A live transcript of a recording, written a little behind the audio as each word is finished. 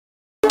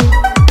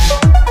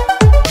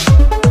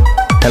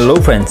Hello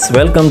friends,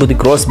 welcome to the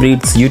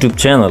Crossbreeds YouTube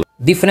channel.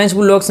 The French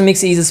Bulldog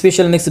mix is a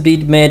special mixed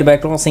breed made by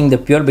crossing the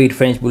purebred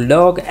French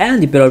Bulldog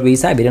and the purebred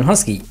Siberian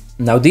Husky.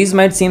 Now these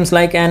might seem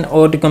like an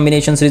odd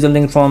combination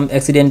resulting from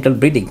accidental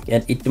breeding,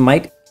 and it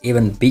might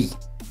even be.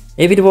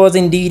 If it was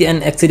indeed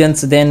an accident,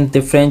 then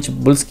the French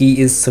Bullsky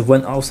is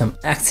one awesome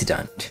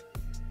accident.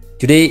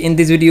 Today in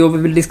this video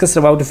we will discuss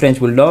about the French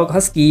Bulldog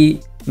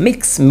Husky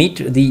mix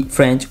meet the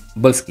French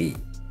Bullsky.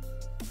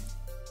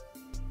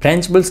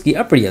 French Bullsky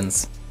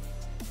appearance.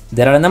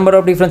 There are a number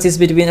of differences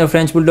between a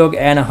French Bulldog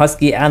and a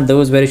Husky, and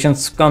those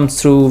variations come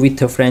through with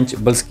a French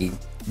Bullsky.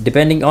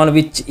 Depending on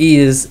which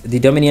is the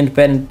dominant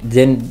parent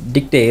then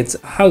dictates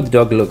how the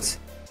dog looks.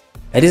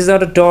 It is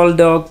not a tall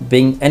dog,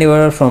 being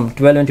anywhere from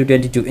 12 to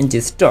 22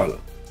 inches tall.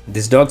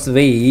 This dog's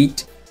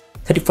weight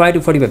 35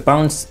 to 45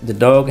 pounds. The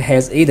dog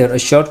has either a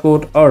short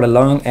coat or a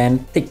long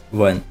and thick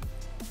one.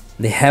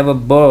 They have a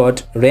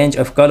broad range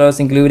of colors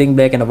including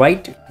black and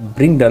white,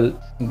 brindle,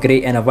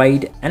 grey and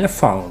white, and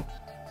fawn.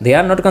 They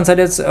are not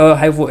considered a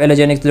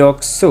hypoallergenic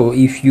dog, so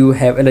if you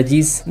have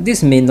allergies,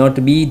 this may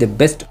not be the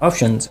best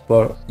options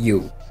for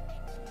you.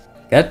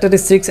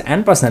 Characteristics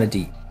and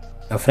personality.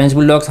 A French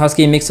Bulldog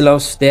Husky mix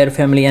loves their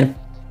family and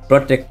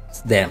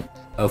protects them.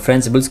 A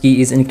French Bullsky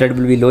is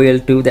incredibly loyal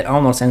to their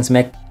owners and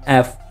makes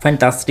a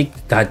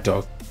fantastic guard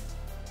dog.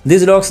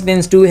 These dogs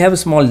tend to have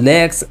small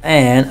legs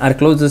and are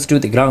closest to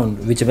the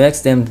ground, which makes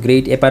them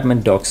great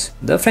apartment dogs.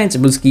 The French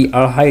Bullsky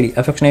are highly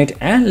affectionate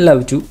and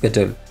love to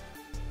cuddle.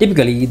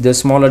 Typically, the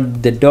smaller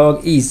the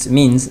dog is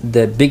means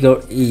the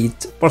bigger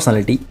its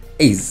personality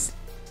is.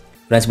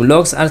 French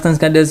Bulldogs are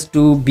considered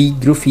to be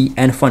goofy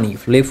and funny,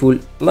 playful,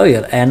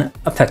 loyal, and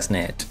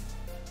affectionate.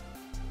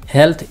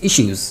 Health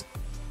issues.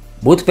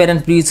 Both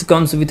parent breeds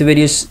comes with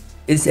various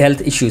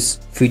health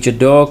issues. Future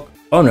dog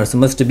owners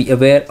must be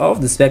aware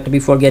of this fact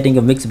before getting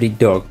a mixed breed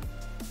dog.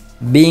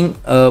 Being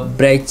a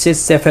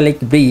brachycephalic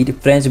breed,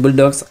 French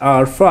Bulldogs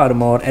are far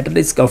more at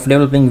risk of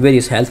developing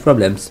various health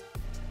problems.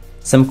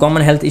 Some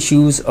common health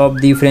issues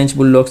of the French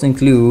Bulldogs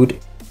include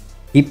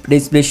hip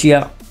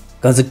dysplasia,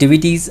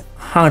 conjunctivitis,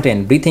 heart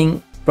and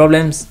breathing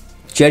problems,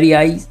 cherry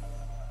eyes,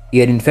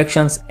 ear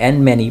infections,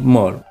 and many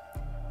more.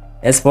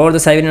 As for the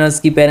Siberian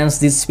Husky parents,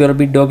 this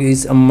purebred dog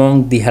is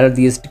among the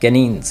healthiest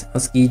canines.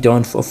 Husky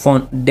don't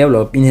often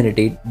develop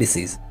inherited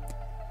disease.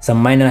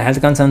 Some minor health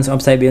concerns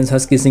of Siberian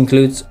Huskies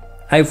include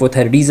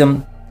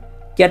hypothyroidism,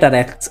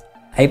 cataracts,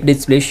 hip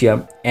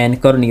dysplasia,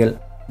 and corneal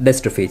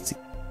dystrophy.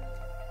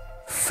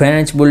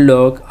 French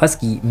Bulldog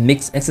Husky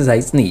mixed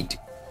exercise need.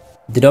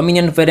 The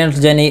dominant parent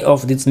gene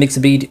of this mixed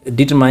breed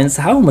determines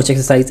how much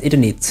exercise it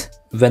needs.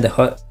 When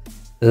the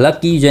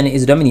lucky gene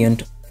is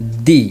dominant,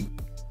 the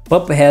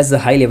pup has a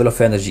high level of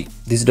energy.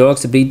 This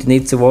dog's breed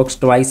needs walks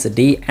twice a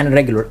day and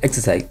regular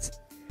exercise.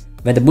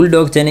 When the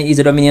Bulldog gene is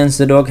dominant,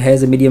 the dog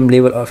has a medium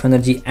level of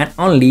energy and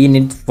only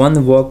needs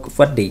one walk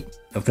per day.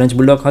 A French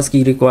Bulldog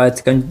Husky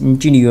requires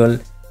continual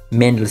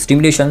mental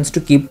stimulations to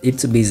keep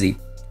it busy.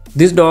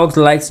 This dog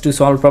likes to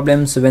solve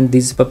problems. When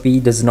this puppy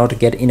does not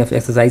get enough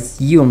exercise,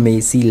 you may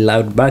see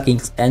loud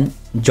barkings and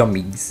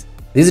jumpings.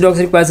 This dog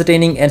requires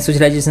training and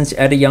socialization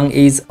at a young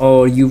age,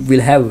 or you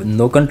will have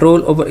no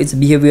control over its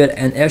behavior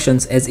and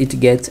actions as it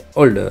gets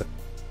older.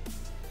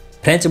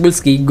 French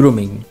Bullsky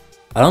grooming.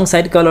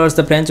 Alongside colors,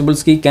 the French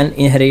Bullsky can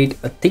inherit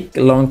a thick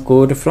long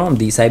coat from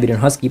the Siberian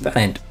Husky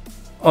parent,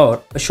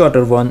 or a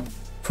shorter one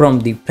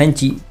from the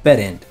Frenchy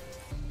parent.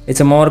 It's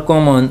more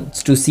common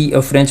to see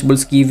a French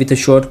Bullsky with a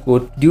short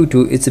coat due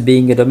to its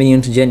being a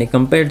dominant gene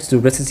compared to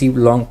recessive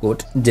long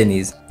coat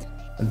genes.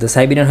 The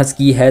Siberian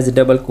Husky has a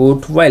double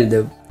coat while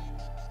the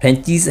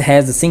Frenchies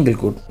has a single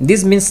coat.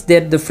 This means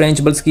that the French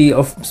Bullsky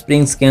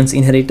offspring can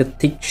inherit a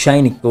thick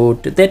shiny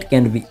coat that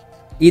can be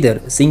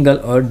either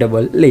single or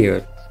double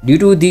layer. Due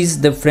to this,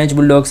 the French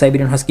Bulldog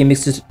Siberian Husky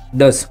mix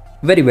does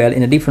very well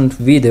in different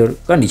weather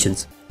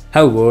conditions.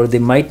 However, they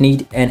might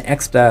need an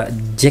extra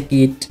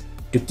jacket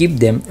to keep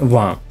them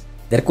warm.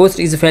 Their coat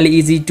is fairly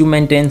easy to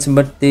maintain,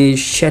 but they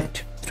shed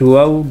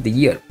throughout the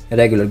year.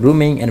 Regular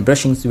grooming and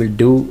brushings will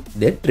do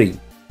the trick.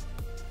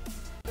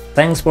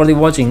 Thanks for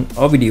watching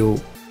our video.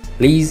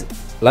 Please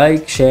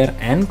like, share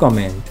and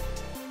comment.